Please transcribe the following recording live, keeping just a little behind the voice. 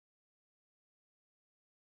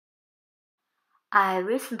I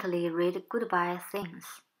recently read Goodbye Things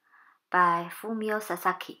by Fumio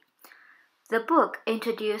Sasaki. The book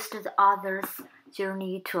introduced the author's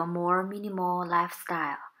journey to a more minimal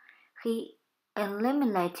lifestyle. He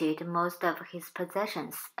eliminated most of his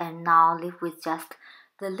possessions and now lives with just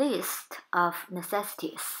the least of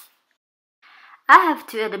necessities. I have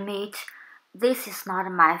to admit, this is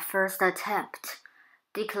not my first attempt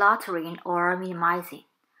decluttering or minimizing.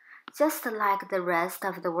 Just like the rest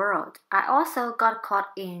of the world, I also got caught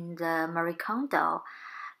in the Marie Kondo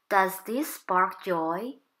 "does this spark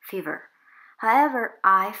joy" fever. However,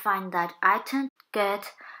 I find that I tend to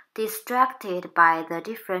get distracted by the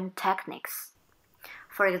different techniques.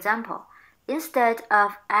 For example, instead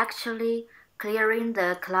of actually clearing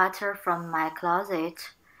the clutter from my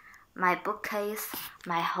closet, my bookcase,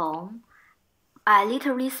 my home, I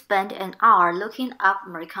literally spent an hour looking up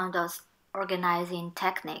Marie Kondo's organizing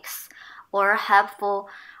techniques or helpful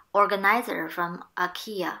organizer from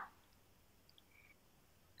IKEA.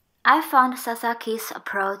 I found Sasaki's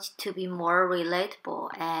approach to be more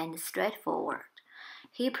relatable and straightforward.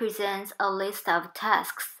 He presents a list of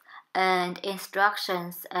tasks and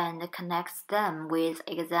instructions and connects them with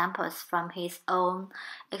examples from his own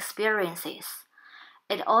experiences.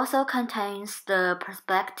 It also contains the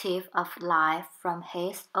perspective of life from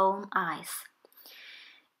his own eyes.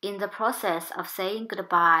 In the process of saying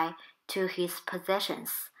goodbye to his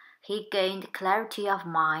possessions, he gained clarity of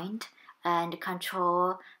mind and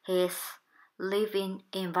control his living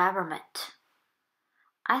environment.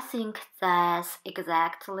 I think that's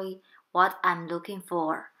exactly what I'm looking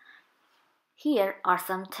for. Here are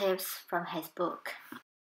some tips from his book.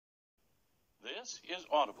 This is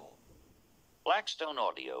Audible. Blackstone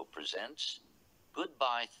Audio presents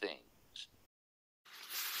Goodbye Things.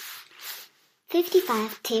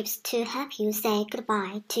 55 tips to help you say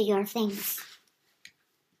goodbye to your things.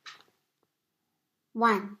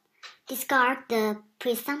 1. Discard the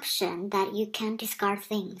presumption that you can discard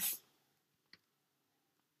things.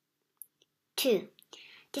 2.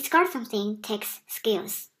 Discard something takes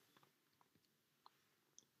skills.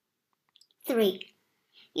 3.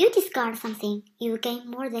 You discard something, you gain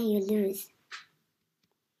more than you lose.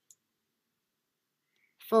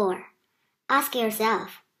 4. Ask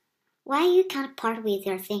yourself why you can't part with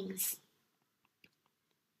your things.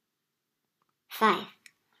 5.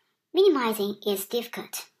 Minimizing is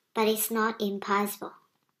difficult, but it's not impossible.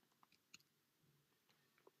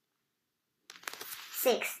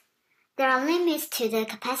 6. There are limits to the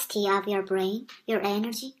capacity of your brain, your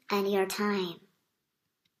energy, and your time.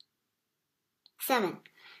 7.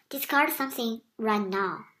 Discard something right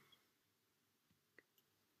now.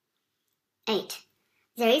 8.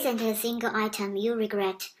 There isn't a single item you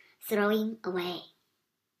regret throwing away.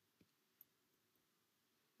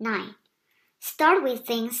 9. Start with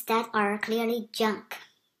things that are clearly junk.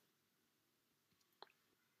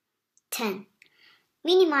 10.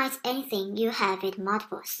 Minimize anything you have in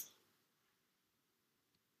multiples.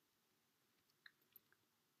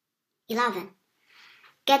 11.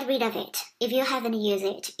 Get rid of it if you haven't used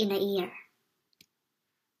it in a year.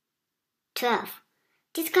 12.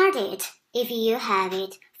 Discard it if you have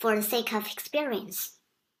it for the sake of experience.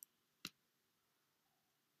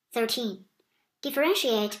 13.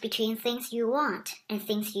 Differentiate between things you want and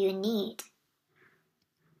things you need.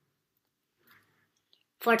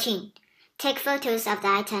 14. Take photos of the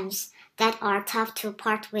items that are tough to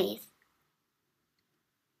part with.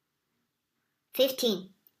 15.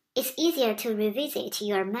 It's easier to revisit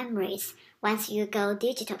your memories once you go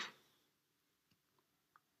digital.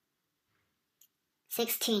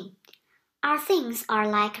 16. Our things are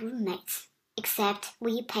like roommates, except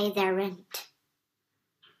we pay their rent.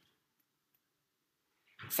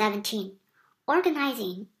 17.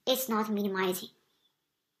 Organizing is not minimizing.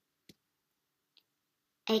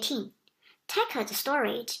 18. Tackle the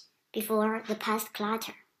storage before the past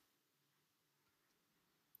clutter.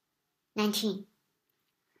 19.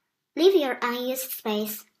 Leave your unused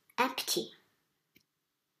space empty.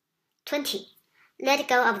 20. Let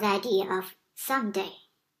go of the idea of someday.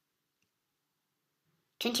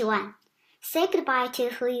 21. Say goodbye to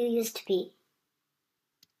who you used to be.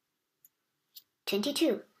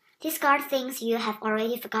 22. Discard things you have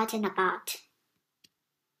already forgotten about.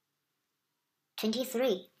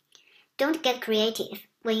 23. Don't get creative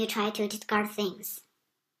when you try to discard things.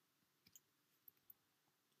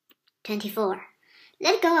 24.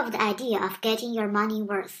 Let go of the idea of getting your money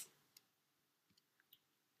worth.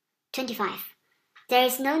 25. There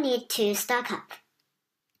is no need to stock up.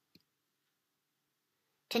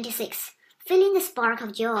 26. Feeling the spark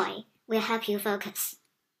of joy will help you focus.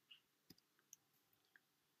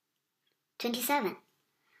 27.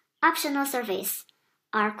 Optional service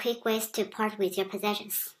are quick ways to part with your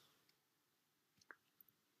possessions.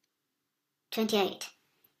 28.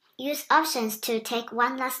 Use options to take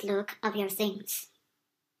one last look of your things.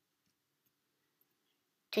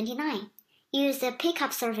 29. Use the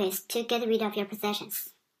pickup service to get rid of your possessions.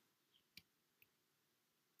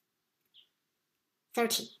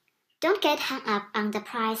 30. Don't get hung up on the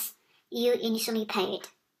price you initially paid.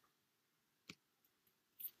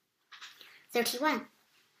 31.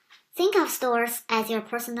 Think of stores as your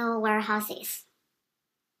personal warehouses.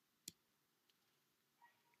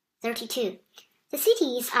 32. The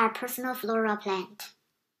cities are personal floral plant.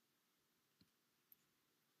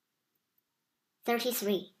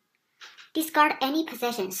 33. Discard any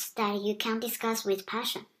possessions that you can't discuss with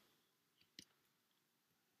passion.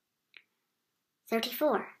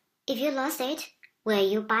 34. If you lost it, will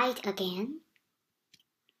you buy it again?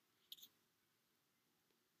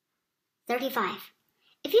 35.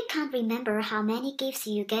 If you can't remember how many gifts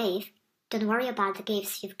you gave, don't worry about the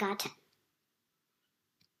gifts you've gotten.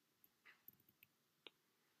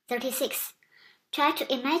 36. Try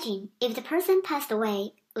to imagine if the person passed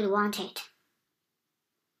away would want it.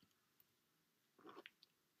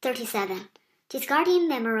 37. Discarding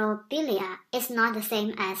memorabilia is not the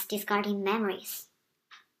same as discarding memories.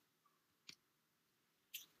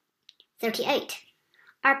 38.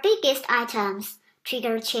 Our biggest items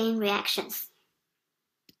trigger chain reactions.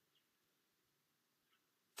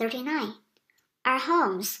 39. Our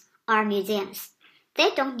homes are museums. They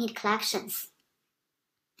don't need collections.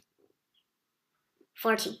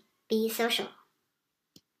 40. Be social.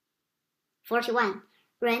 41.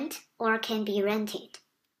 Rent or can be rented.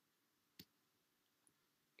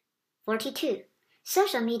 42.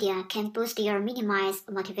 Social media can boost your minimized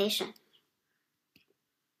motivation.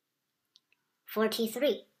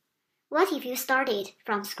 43. What if you started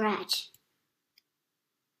from scratch?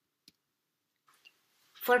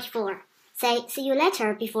 44. Say see you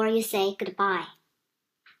later before you say goodbye.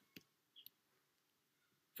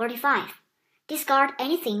 45. Discard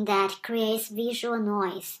anything that creates visual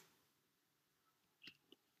noise.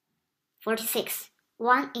 46.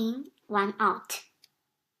 One in, one out.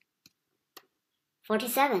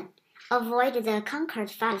 47. Avoid the Concord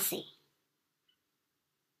fallacy.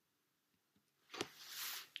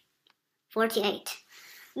 48.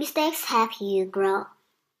 Mistakes help you grow.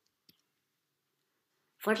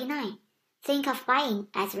 49. Think of buying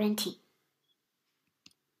as renting.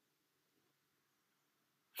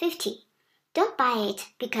 50. Don't buy it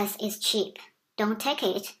because it's cheap. Don't take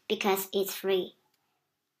it because it's free.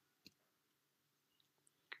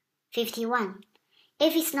 51.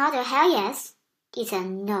 If it's not a hell yes, it's a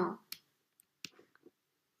no.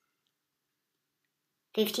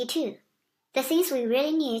 52. The things we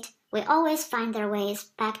really need will always find their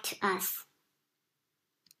ways back to us.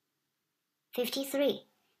 53.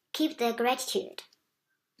 Keep the gratitude.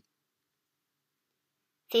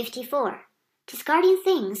 54. Discarding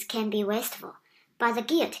things can be wasteful, but the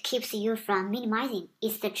guilt keeps you from minimizing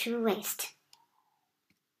its the true waste.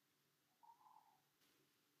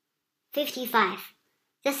 55.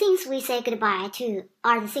 The things we say goodbye to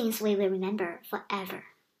are the things we will remember forever.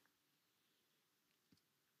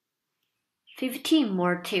 15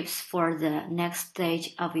 more tips for the next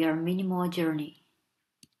stage of your minimal journey.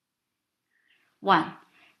 1.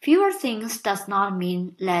 Fewer things does not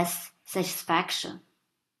mean less satisfaction.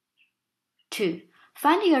 2.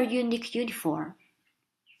 Find your unique uniform.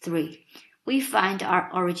 3. We find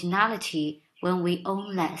our originality when we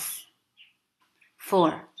own less.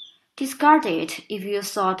 4. Discard it if you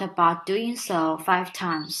thought about doing so 5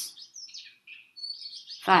 times.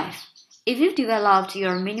 5. If you've developed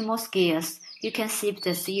your minimal skills, you can skip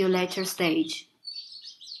the see you later stage.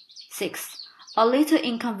 6. A little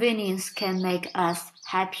inconvenience can make us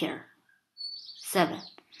happier. 7.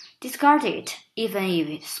 Discard it even if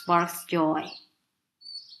it sparks joy.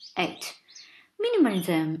 8.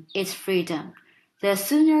 Minimalism is freedom. The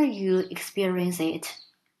sooner you experience it,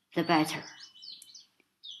 the better.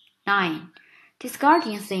 9.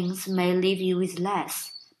 Discarding things may leave you with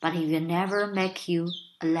less, but it will never make you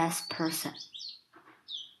a less person.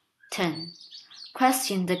 10.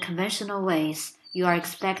 Question the conventional ways you are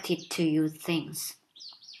expected to use things.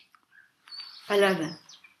 11.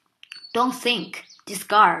 Don't think,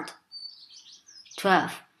 discard.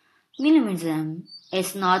 12. Minimalism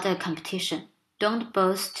is not a competition. Don't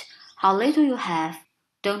boast how little you have.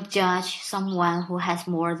 Don't judge someone who has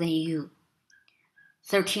more than you.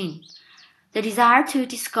 13. The desire to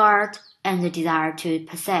discard and the desire to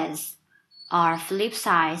possess are flip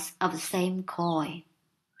sides of the same coin.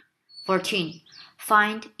 14.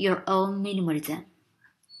 Find your own minimalism.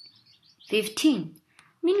 15.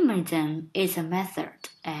 Minimalism is a method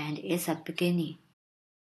and is a beginning.